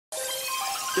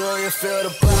Do you feel the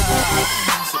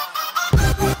vibes?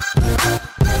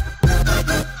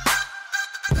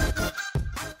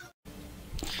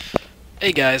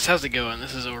 Hey guys, how's it going?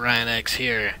 This is OrionX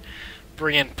here,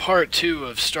 bringing part 2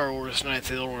 of Star Wars Knights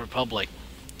of the Old Republic.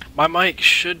 My mic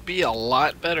should be a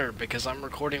lot better because I'm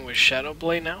recording with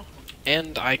Shadowblade now,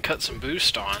 and I cut some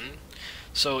boost on,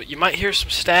 so you might hear some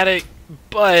static,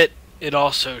 but it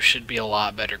also should be a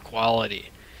lot better quality.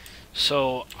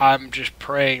 So I'm just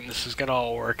praying this is gonna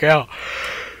all work out.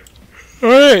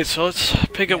 Alright, so let's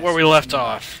pick up where we left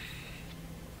off.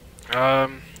 I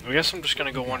guess I'm just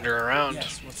gonna go wander around.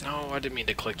 No, I didn't mean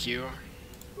to click you.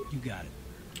 You got it.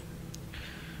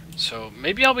 So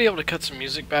maybe I'll be able to cut some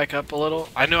music back up a little.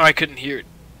 I know I couldn't hear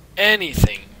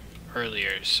anything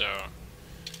earlier, so...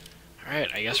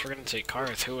 Alright, I guess we're gonna take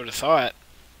Karth. Who would have thought?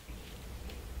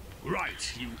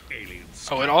 Right, you aliens.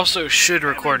 Oh, it also should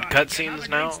record cutscenes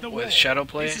now with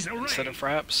Shadowplay instead of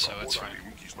Fraps, so it's fine.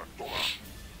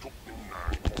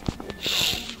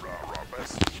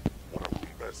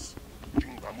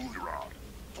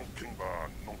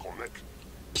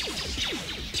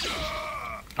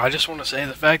 I just want to say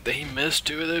the fact that he missed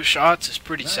 2 of those shots is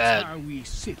pretty sad.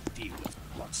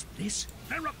 What's this?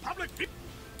 The Republic.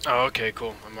 Oh, okay,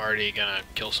 cool. I'm already gonna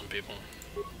kill some people.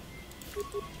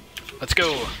 Let's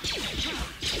go.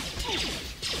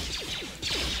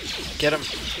 Get him.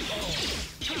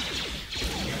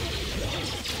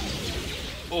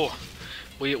 Oh,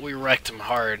 we wrecked him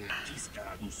hard.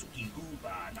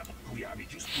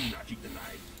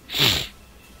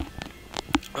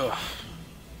 Ugh.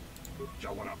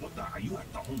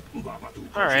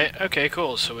 Alright, okay,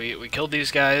 cool. So we killed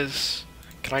these guys.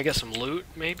 Can I get some loot,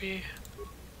 maybe?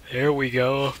 There we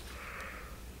go.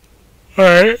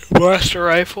 Alright, blaster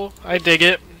rifle. I dig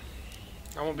it.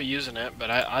 I won't be using it, but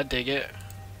I dig it.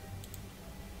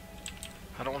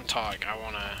 I don't want to talk. I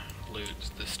want to loot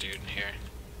this dude in here.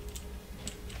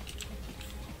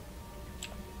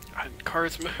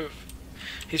 Karth's move.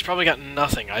 He's probably got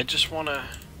nothing. I just want to...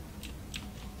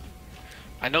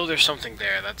 I know there's something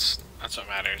there. That's what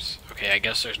matters. Okay, I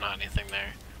guess there's not anything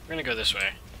there. We're gonna go this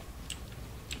way.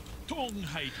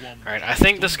 Alright, I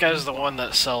think this guy's the one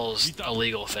that sells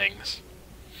illegal things.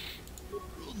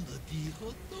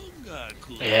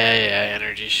 Yeah,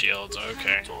 energy shields,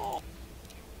 okay.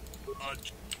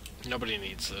 Nobody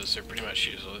needs those, they're pretty much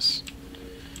useless.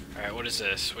 Alright, what is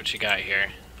this? What you got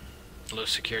here? Low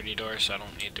security door, so I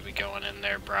don't need to be going in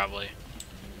there, probably.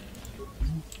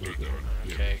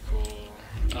 Okay, cool.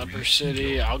 Upper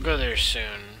City, I'll go there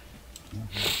soon.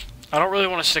 I don't really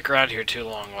want to stick around here too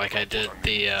long like I did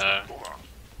the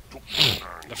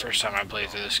first time I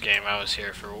played through this game. I was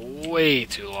here for way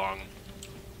too long.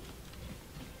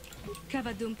 I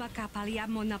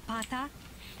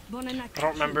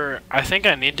don't remember. I think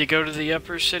I need to go to the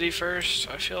Upper City first,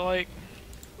 I feel like.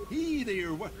 Hey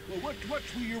there, what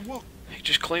were your walk? Hey,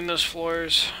 just clean those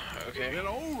floors. Okay.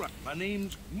 Hello, my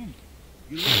name's...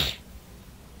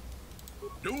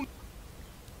 Don't...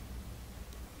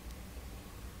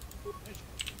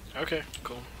 Okay,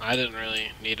 cool. I didn't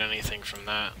really need anything from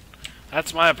that.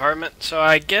 That's my apartment, so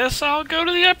I guess I'll go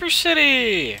to the Upper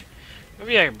City!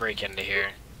 Maybe I can break into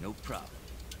here. No problem.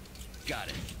 Got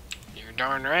it. You're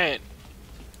darn right.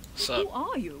 What's up? Who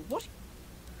are you? What?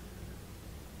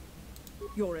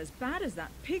 You're as bad as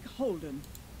that pig Holden.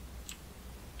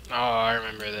 Oh, I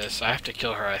remember this. I have to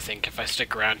kill her, I think, if I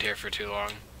stick around here for too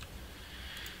long.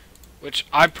 Which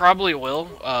I probably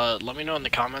will. Let me know in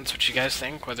the comments what you guys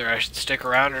think, whether I should stick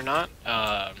around or not.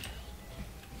 I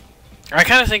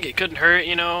kind of think it couldn't hurt,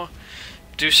 you know,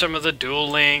 do some of the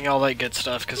dueling, all that good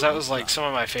stuff, because that was like some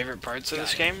of my favorite parts of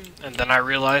this game. And then I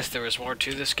realized there was more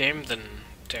to this game than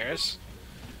Terrace.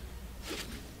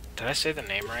 Did I say the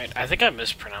name right? I think I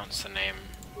mispronounced the name.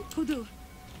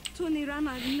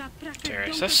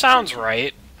 Terrace. That sounds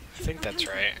right. I think that's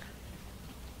right.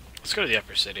 Let's go to the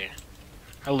Upper City.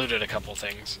 I looted a couple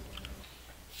things.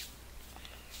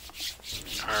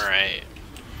 Alright.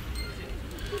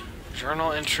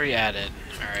 Journal entry added.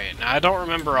 Alright, now I don't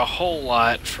remember a whole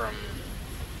lot from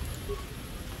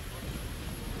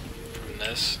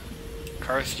this.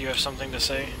 Karth, do you have something to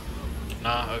say?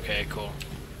 Nah? Okay, cool.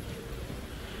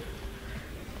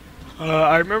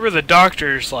 I remember the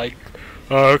doctor's like,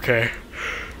 oh, okay.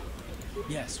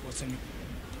 Yes, what's in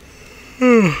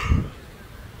me?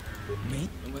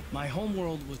 My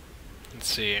homeworld was... Let's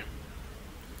see.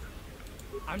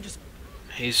 I'm just...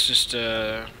 He's just,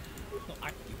 No,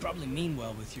 you probably mean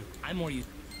well with you. I'm more you...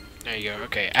 There you go.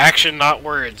 Okay, action, not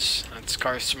words. That's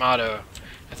Karth's motto.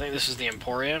 I think this is the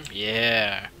Emporium?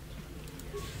 Yeah.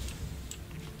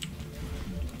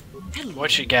 Hello.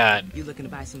 What you got? You looking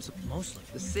to buy some mostly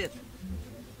the Sith?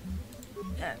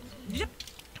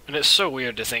 And it's so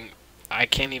weird to think I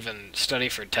can't even study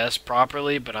for tests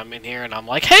properly, but I'm in here and I'm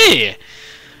like, hey!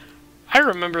 I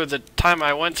remember the time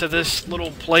I went to this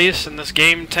little place in this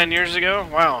game 10 years ago.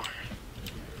 Wow.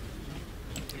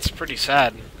 It's pretty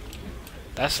sad.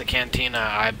 That's the cantina,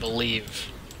 I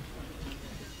believe.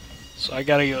 So I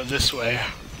gotta go this way.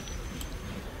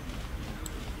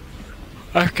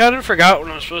 I kind of forgot what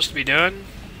I'm supposed to be doing.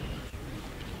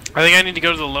 I think I need to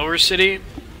go to the lower city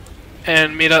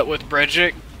and meet up with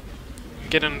Bredjik.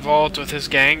 Get involved with his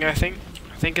gang, I think.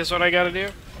 I think is what I gotta do.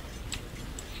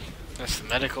 That's the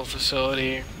medical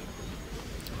facility.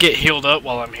 Get healed up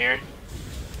while I'm here.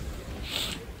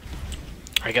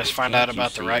 I guess find out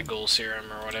about the right goal serum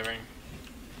or whatever.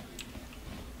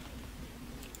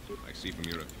 I see from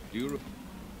Europe.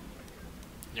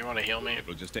 You want to heal me?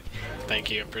 It'll just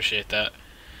Thank you, appreciate that.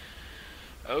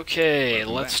 Okay,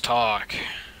 let's talk.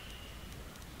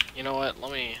 You know what?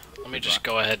 Let me just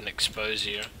go ahead and expose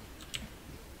you.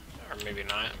 Or maybe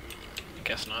not.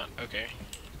 Guess not. Okay,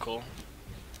 cool.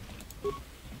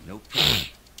 Nope.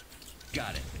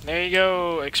 Got it. There you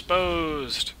go,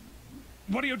 exposed.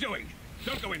 What are you doing?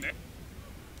 Don't go in there.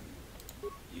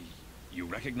 You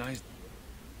recognize?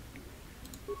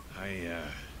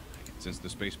 Since the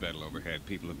space battle overhead,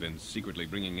 people have been secretly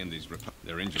bringing in these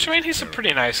their injuries. I mean, he's a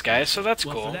pretty nice guy, so that's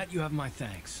Well, cool. for that you have my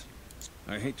thanks.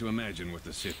 I hate to imagine what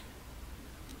the Sith.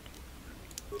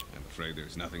 I'm afraid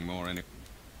there's nothing more in it.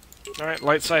 Alright,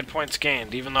 light side points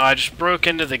gained, even though I just broke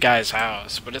into the guy's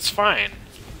house, but it's fine.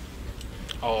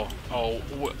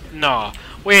 Nah.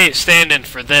 We ain't standing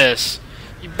for this.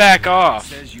 You back off.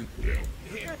 Says you.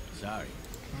 Sorry.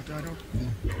 But I don't.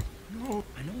 No.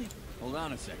 I know you. Hold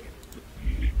on a second.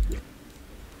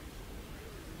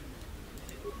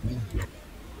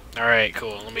 Alright,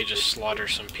 cool. Let me just slaughter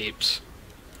some peeps.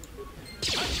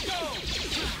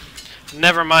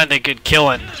 Never mind a good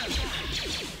killing.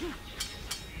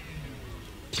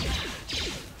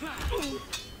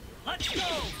 Let's go.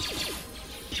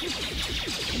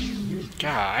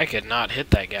 God, I could not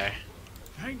hit that guy.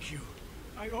 Thank you.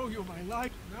 I owe you my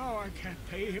life. Now I can't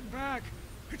pay him back.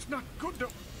 It's not good to.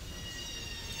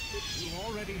 You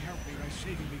already helped me by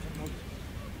saving me from those.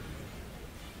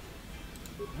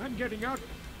 I'm getting out.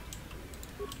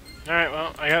 Alright,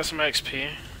 well, I got some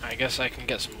XP. I guess I can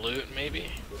get some loot,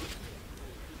 maybe.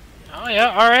 Oh yeah,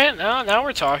 alright, now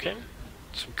we're talking.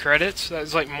 Some credits.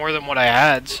 That's like more than what I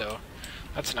had, so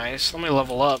that's nice. Let me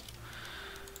level up.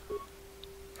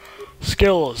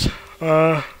 Skills.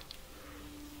 I'd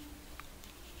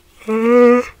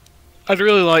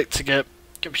really like to get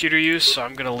computer use, so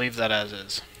I'm gonna leave that as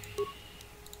is.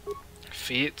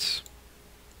 Feats.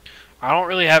 I don't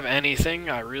really have anything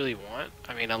I really want.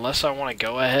 I mean, unless I want to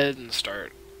go ahead and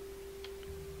start.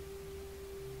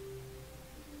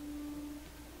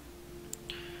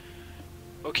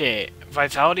 Okay,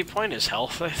 vitality point is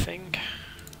health, I think.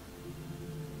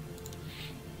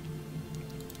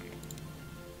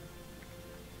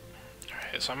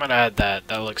 Alright, so I'm gonna add that.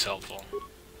 That looks helpful.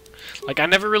 Like, I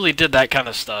never really did that kind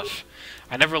of stuff.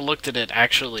 I never looked at it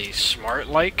actually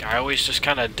smart-like. I always just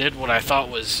kind of did what I thought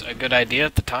was a good idea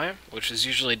at the time, which is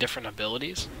usually different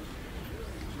abilities.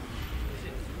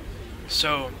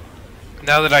 So,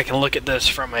 now that I can look at this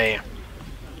from a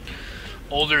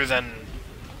older than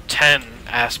 10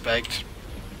 aspect,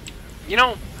 you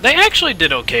know, they actually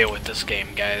did okay with this game,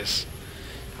 guys.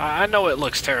 I know it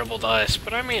looks terrible to us,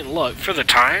 but I mean, look, for the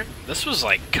time, this was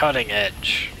like cutting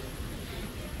edge.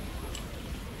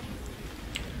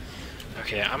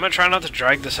 Okay, I'm gonna try not to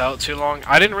drag this out too long.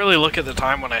 I didn't really look at the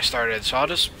time when I started, so I'll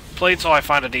just play till I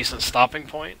find a decent stopping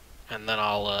point, and then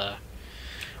I'll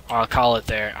call it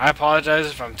there. I apologize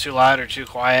if I'm too loud or too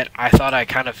quiet. I thought I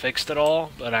kind of fixed it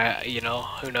all, but you know,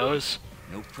 who knows?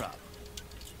 No problem.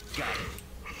 Got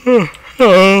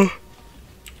it.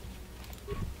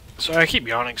 So I keep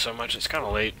yawning so much, it's kind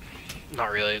of late.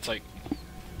 Not really, it's like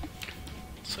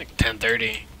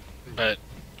 10:30, but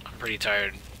I'm pretty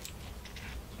tired.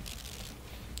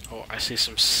 Oh, I see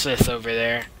some Sith over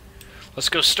there. Let's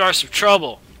go start some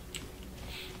trouble.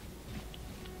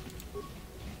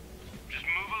 Just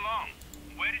move along.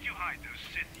 Where did you hide those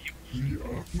Sith? You're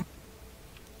a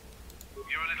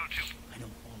little too... I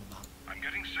know all about. I'm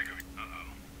getting sick of it.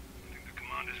 Uh-oh. I think the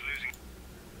commander's losing.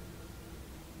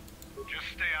 Just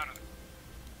stay out of it.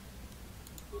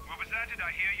 What was that? Did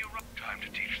I hear you wrong? Time to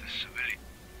teach this civilian.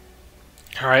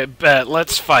 Alright, bet.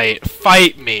 Let's fight.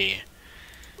 Fight me.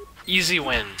 Easy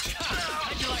win.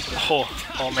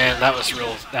 Oh man, that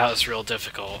was real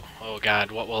difficult. Oh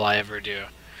god, what will I ever do?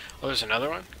 Oh, there's another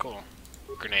one? Cool.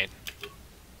 Grenade.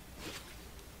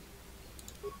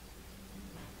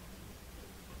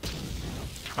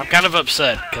 I'm kind of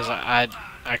upset because I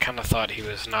kind of thought he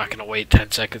was not going to wait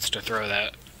 10 seconds to throw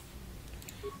that.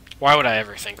 Why would I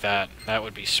ever think that? That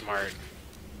would be smart.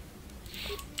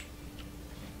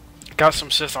 Got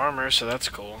some Sith armor, so that's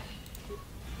cool.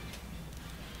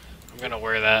 I'm going to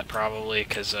wear that probably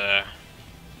because I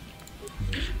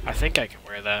think I can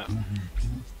wear that.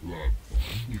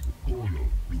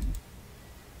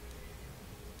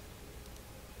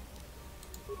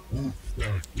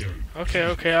 Okay,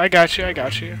 okay, I got you, I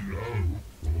got you.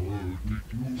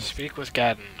 Speak with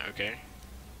Gadden, okay.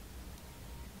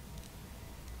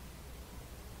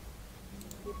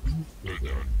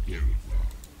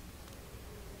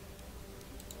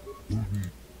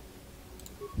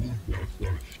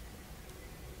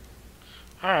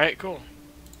 Alright, cool.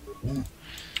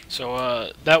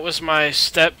 So, that was my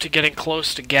step to getting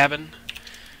close to Gavin.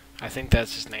 I think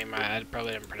that's his name. I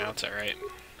probably didn't pronounce it right.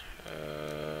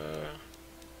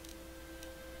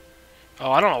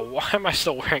 Oh, I don't know. Why am I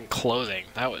still wearing clothing?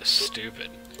 That was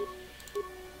stupid.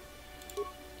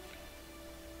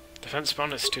 Defense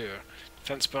bonus 2.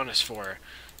 Defense bonus 4.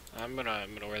 I'm gonna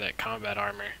wear that combat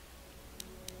armor.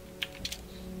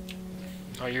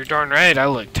 Oh, you're darn right. I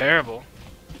look terrible.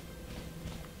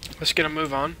 Let's get a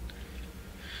move on.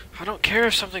 I don't care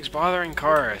if something's bothering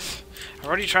Karth. I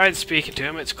already tried speaking to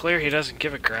him. It's clear he doesn't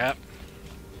give a crap.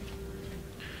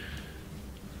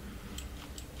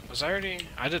 Was I already...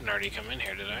 I didn't already come in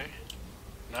here, did I?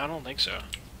 No, I don't think so.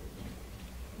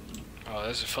 Oh,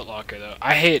 there's a footlocker, though.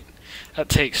 I hate... That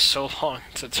takes so long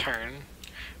to turn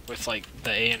with, like,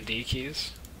 the A and D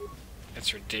keys.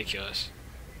 It's ridiculous.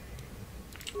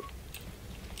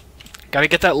 Gotta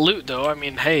get that loot, though. I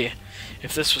mean, hey,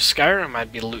 if this was Skyrim,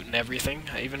 I'd be looting everything,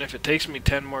 even if it takes me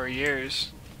 10 more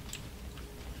years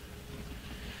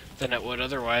than it would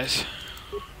otherwise.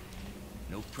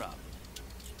 No problem.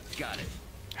 Got it.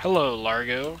 Hello,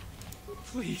 Largo.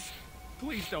 Please,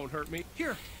 please don't hurt me.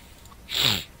 Here.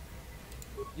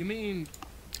 You mean...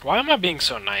 Why am I being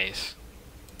so nice?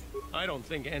 I don't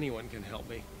think anyone can help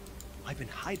me. I've been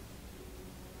hiding.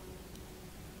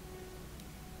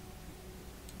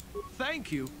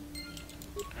 Thank you.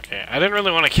 Okay, I didn't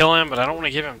really want to kill him, but I don't want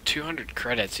to give him 200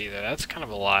 credits either. That's kind of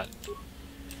a lot.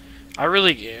 I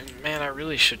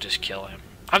really should just kill him.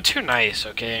 I'm too nice,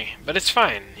 okay? But it's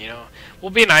fine, you know.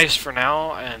 We'll be nice for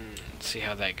now and see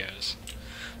how that goes.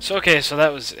 So, okay, so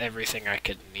that was everything I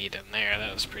could need in there.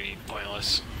 That was pretty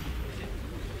pointless.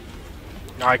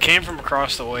 Now, I came from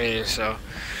across the way, so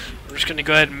I'm just going to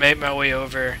go ahead and make my way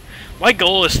over. My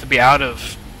goal is to be out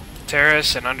of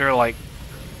Terrace in under, like,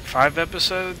 5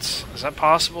 episodes. Is that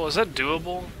possible? Is that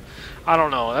doable? I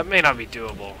don't know. That may not be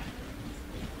doable.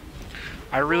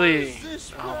 I really...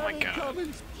 Oh, my God.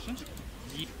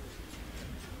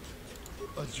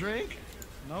 A drink?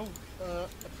 No.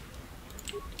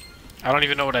 I don't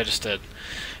even know what I just did.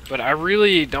 But I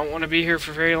really don't want to be here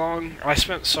for very long. I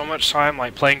spent so much time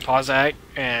like playing Pazaak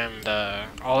and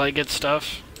all that good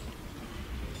stuff.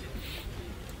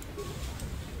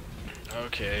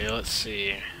 Okay, let's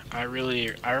see. I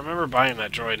remember buying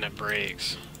that droid and it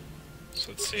breaks.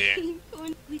 So let's see.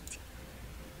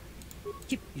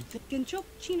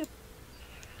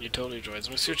 Utility droids.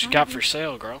 Let me see what you got for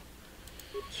sale, girl.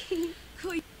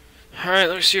 Alright,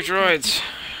 let me see your droids.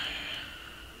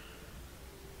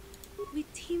 Let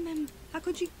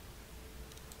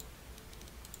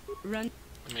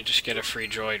me just get a free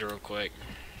droid real quick.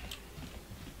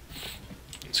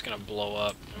 It's gonna blow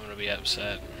up. I'm gonna be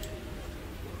upset.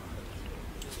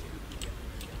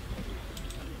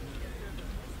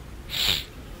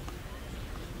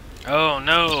 Oh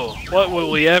no! What will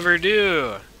we ever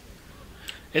do?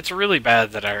 It's really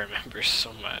bad that I remember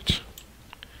so much.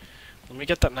 Let me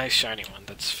get that nice shiny one.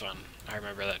 That's fun. I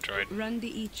remember that droid.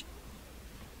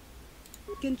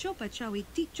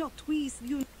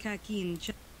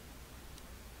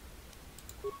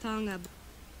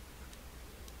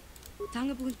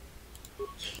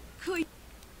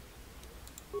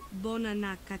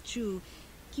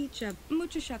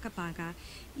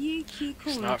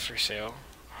 It's not for sale.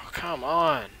 Oh, come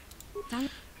on.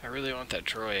 I really want that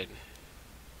droid.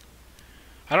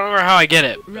 I don't remember how I get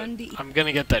it, but I'm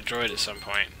gonna get that droid at some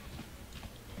point.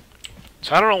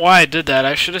 So I don't know why I did that.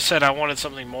 I should have said I wanted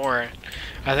something more.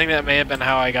 I think that may have been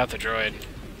how I got the droid.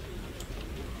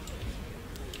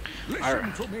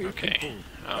 Okay.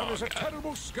 Oh, God.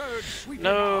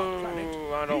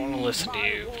 No, I don't want to listen to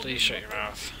you. Please shut your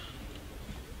mouth.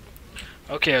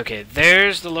 Okay, okay.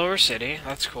 There's the lower city.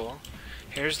 That's cool.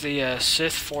 Here's the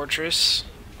Sith fortress.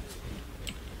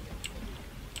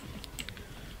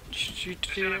 This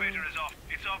elevator is off.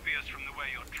 It's obvious from the way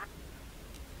you're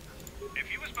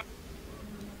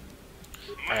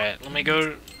Alright, let me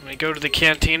go to the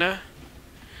cantina,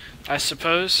 I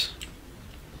suppose.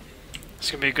 It's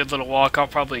gonna be a good little walk. I'll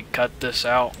probably cut this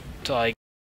out till I...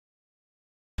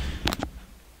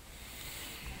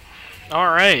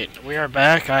 Alright, we are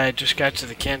back. I just got to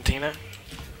the cantina.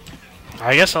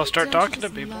 I guess I'll start talking to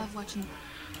people.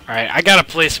 Alright, I gotta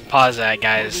play some Pazaak,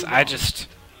 guys.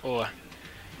 Oh,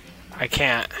 I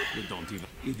can't.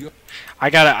 I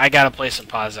gotta play some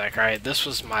Pazaak, alright? This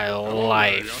was my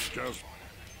life.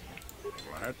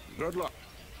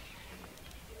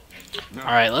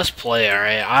 Alright, let's play,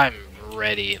 alright? I'm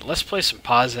ready. Let's play some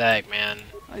Pazaak, man.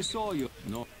 I saw you.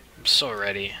 No. I'm so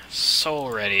ready. So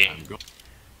ready.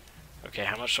 Okay,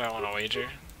 how much do I want to wager?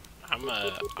 I'm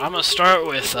gonna start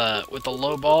with the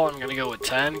low ball. I'm gonna go with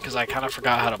 10 because I kind of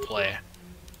forgot how to play.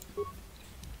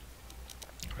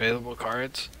 Available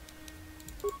cards.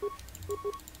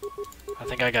 I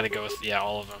think I gotta go with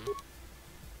all of them.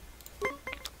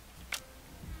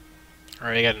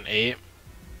 Alright, I got an 8.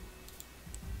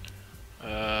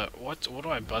 What do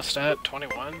I bust at?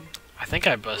 21? I think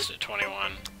I busted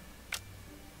 21.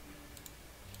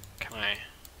 Can I?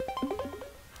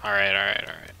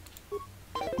 Alright.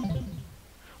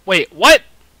 Wait, what?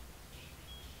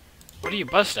 What do you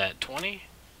bust at? 20?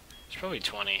 It's probably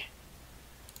 20.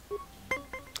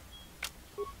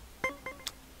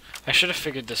 I should have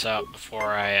figured this out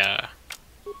before I,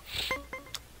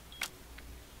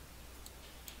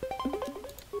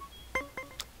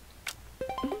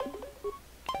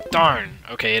 Darn!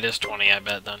 Okay, it is 20, I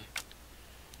bet, then.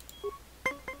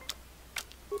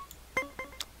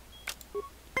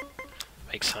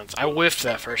 Makes sense. I whiffed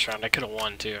that first round. I could have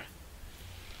won, too.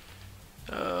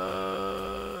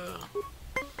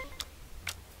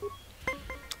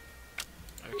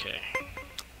 Okay.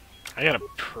 I gotta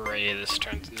pray this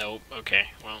turns... Nope.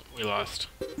 Okay. Well, we lost.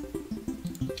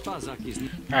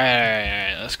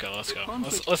 Alright, let's go.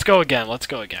 Let's go again.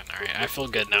 Alright, I feel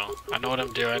good now. I know what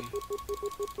I'm doing.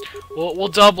 We'll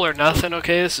double or nothing,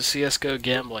 okay? This is CSGO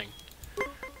gambling.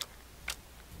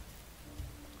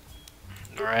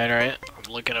 Alright.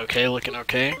 I'm looking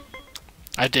okay.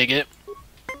 I dig it.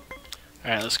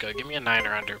 Alright, let's go. Give me a 9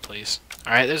 or under, please.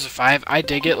 Alright, there's a 5. I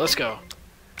dig it. Let's go.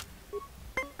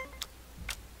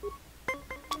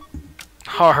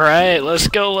 Alright, let's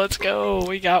go.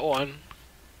 We got one.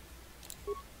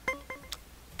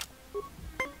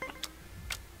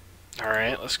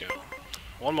 Alright, let's go.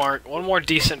 One more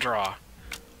decent draw.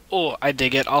 Oh, I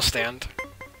dig it. I'll stand.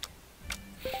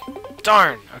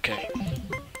 Darn! Okay.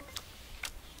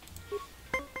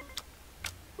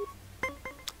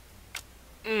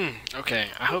 Okay.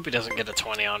 I hope he doesn't get a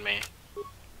 20 on me.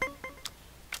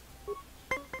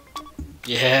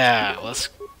 Yeah, let's...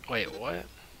 Wait, what?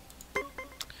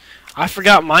 I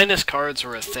forgot minus cards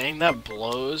were a thing. That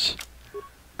blows.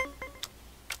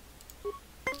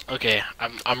 Okay,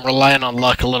 I'm relying on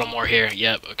luck a little more here.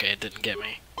 Yep, okay, it didn't get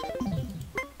me.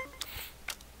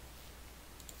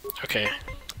 Okay.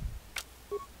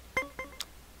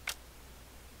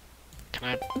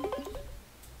 Can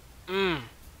I...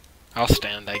 I'll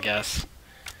stand, I guess.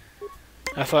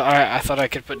 I thought I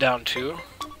could put down 2.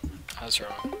 I was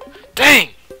wrong. Dang!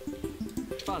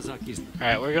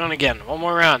 Alright, we're going again. One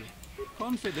more round.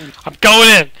 I'm going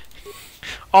in!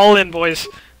 All in, boys.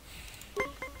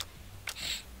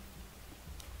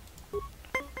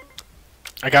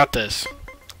 I got this.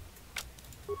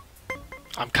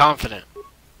 I'm confident.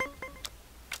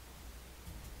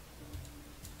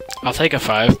 I'll take a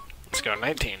 5. Let's go,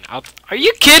 19. Are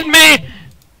you kidding me?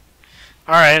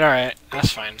 Alright.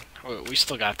 That's fine. We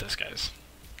still got this, guys.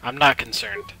 I'm not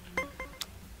concerned.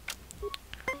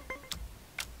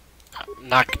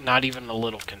 Not even a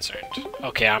little concerned.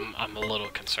 Okay, I'm a little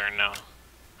concerned now.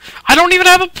 I don't even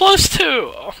have a +2!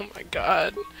 Oh my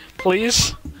god.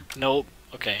 Please? Nope.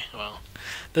 Okay, well.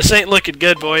 This ain't looking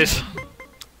good, boys.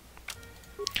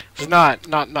 It's not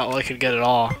looking good at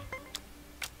all.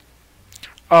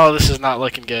 Oh, this is not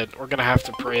looking good. We're gonna have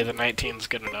to pray the 19's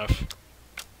good enough.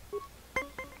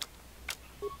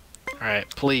 Alright,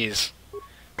 please.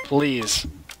 Please.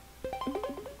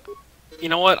 You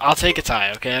know what? I'll take a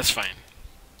tie, okay? That's fine.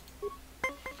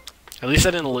 At least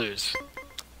I didn't lose.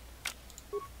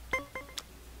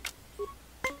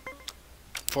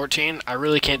 14? I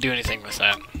really can't do anything with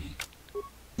that.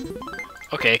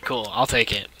 Okay, cool. I'll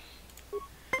take it.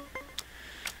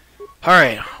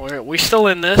 Alright, we still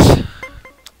in this.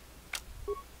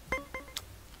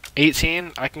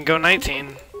 18? I can go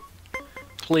 19.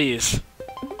 Please.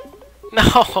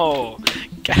 No!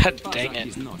 God dang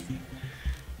it.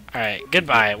 Alright,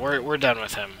 goodbye. We're done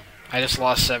with him. I just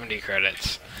lost 70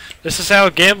 credits. This is how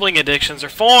gambling addictions are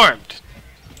formed!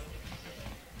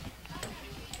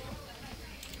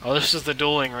 Oh, this is the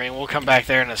dueling ring. We'll come back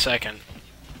there in a second.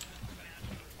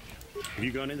 Have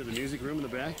you gone into the music room in the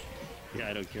back? Yeah,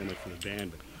 I don't care much for the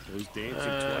band, but those dancing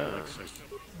Twilight sisters.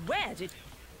 Where did...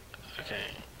 Okay.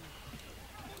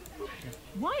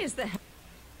 Why is there...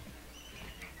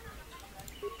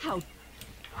 How...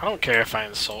 I don't care if I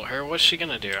insult her. What's she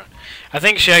gonna do? I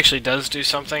think she actually does do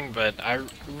something, but I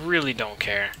really don't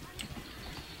care.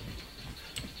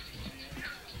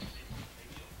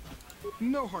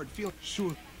 No hard feelings.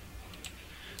 Sure.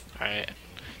 Alright.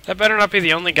 That better not be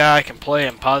the only guy I can play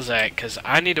in Pazaak, because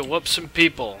I need to whoop some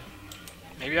people.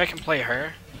 Maybe I can play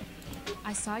her?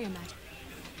 I saw your magic.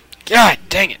 God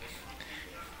dang it!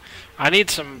 I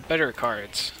need some better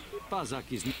cards. Pazaak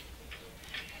is...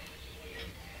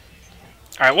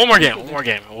 Alright, one more game,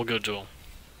 and we'll go duel.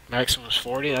 Maximum is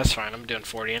 40, that's fine, I'm doing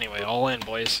 40 anyway. All in,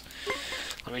 boys.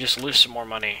 Let me just lose some more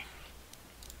money.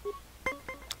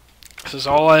 This is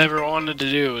all I ever wanted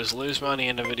to do, is lose money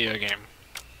in a video game.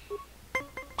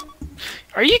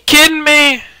 Are you kidding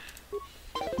me?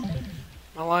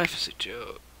 My life is a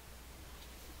joke.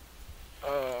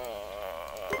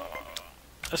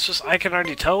 This was, I can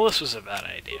already tell this was a bad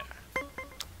idea.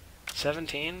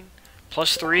 17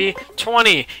 plus 3,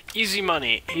 20. Easy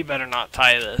money. He better not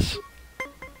tie this.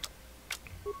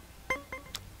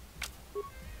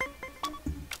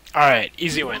 Alright,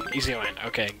 easy win. Easy win.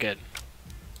 Okay, good.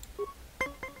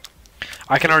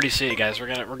 I can already see it, guys. We're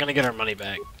gonna get our money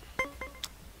back.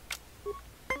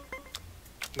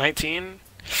 19.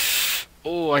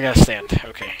 Oh, I gotta stand.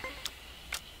 Okay.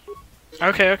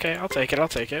 Okay, I'll take it, I'll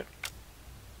take it.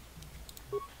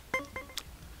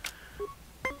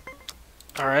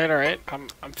 Alright,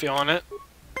 I'm feeling it.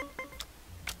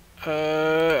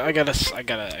 I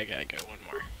gotta go one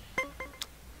more.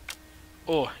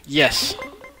 Oh, yes.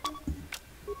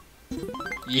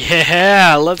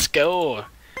 Yeah, let's go.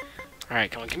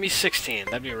 Alright, come on, give me 16.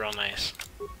 That'd be real nice.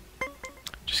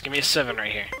 Just give me a 7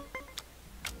 right here.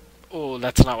 Oh,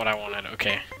 that's not what I wanted.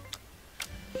 Okay.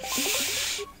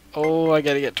 Oh, I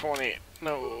gotta get 20.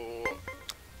 No.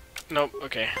 Nope.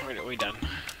 Okay, we done.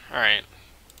 Alright.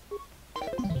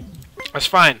 That's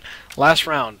fine. Last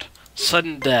round.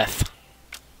 Sudden death.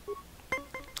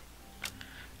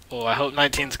 Oh, I hope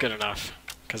 19's good enough.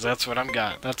 Because that's what I'm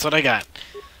got. That's what I got.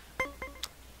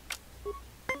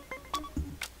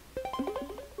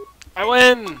 I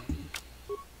win!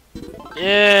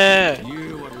 Yeah!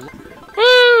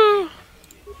 Woo!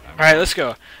 Alright, let's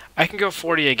go. I can go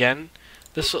 40 again.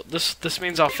 This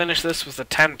means I'll finish this with a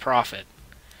 10 profit.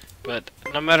 But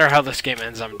no matter how this game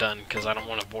ends, I'm done, because I don't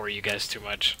want to bore you guys too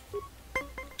much.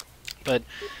 But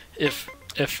if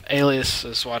Alias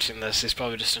is watching this, he's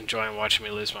probably just enjoying watching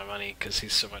me lose my money, because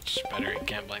he's so much better at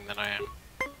gambling than I am.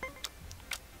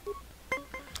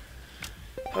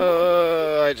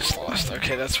 I just lost.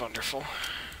 Okay, that's wonderful.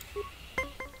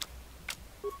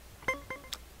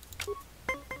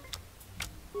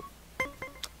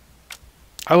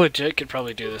 I legit could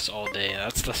probably do this all day.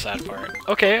 That's the sad part.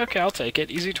 Okay, I'll take it.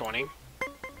 Easy 20.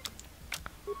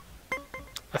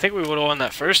 I think we would have won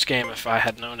that first game if I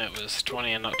had known it was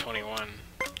 20 and not 21.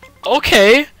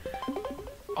 Okay!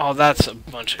 Oh, that's a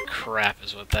bunch of crap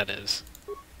is what that is.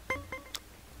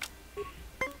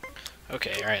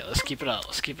 Okay, alright, let's keep it up.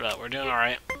 Let's keep it up. We're doing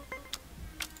alright.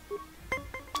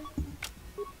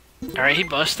 Alright, he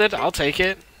busted. I'll take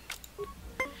it.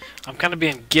 I'm kind of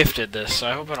being gifted this, so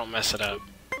I hope I don't mess it up.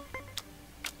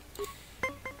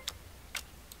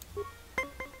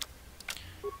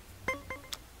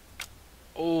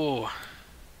 Ooh.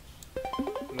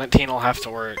 19 will have to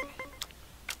work.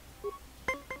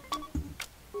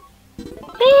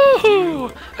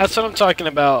 Woohoo! That's what I'm talking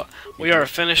about. We are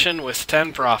finishing with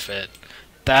 10 profit.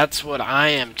 That's what I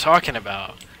am talking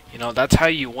about. You know, that's how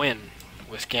you win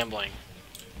with gambling.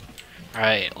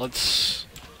 Alright, let's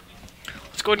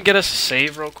go ahead and get us a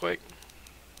save real quick.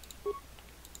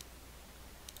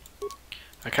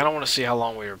 I kind of want to see how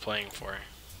long we were playing for.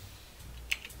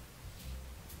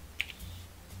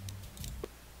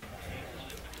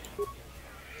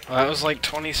 Well, that was like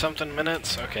 20-something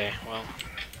minutes? Okay, well.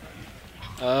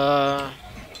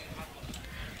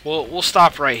 We'll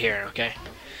stop right here, okay?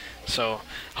 So,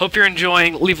 hope you're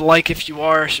enjoying. Leave a like if you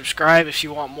are. Subscribe if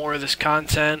you want more of this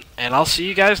content. And I'll see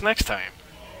you guys next time.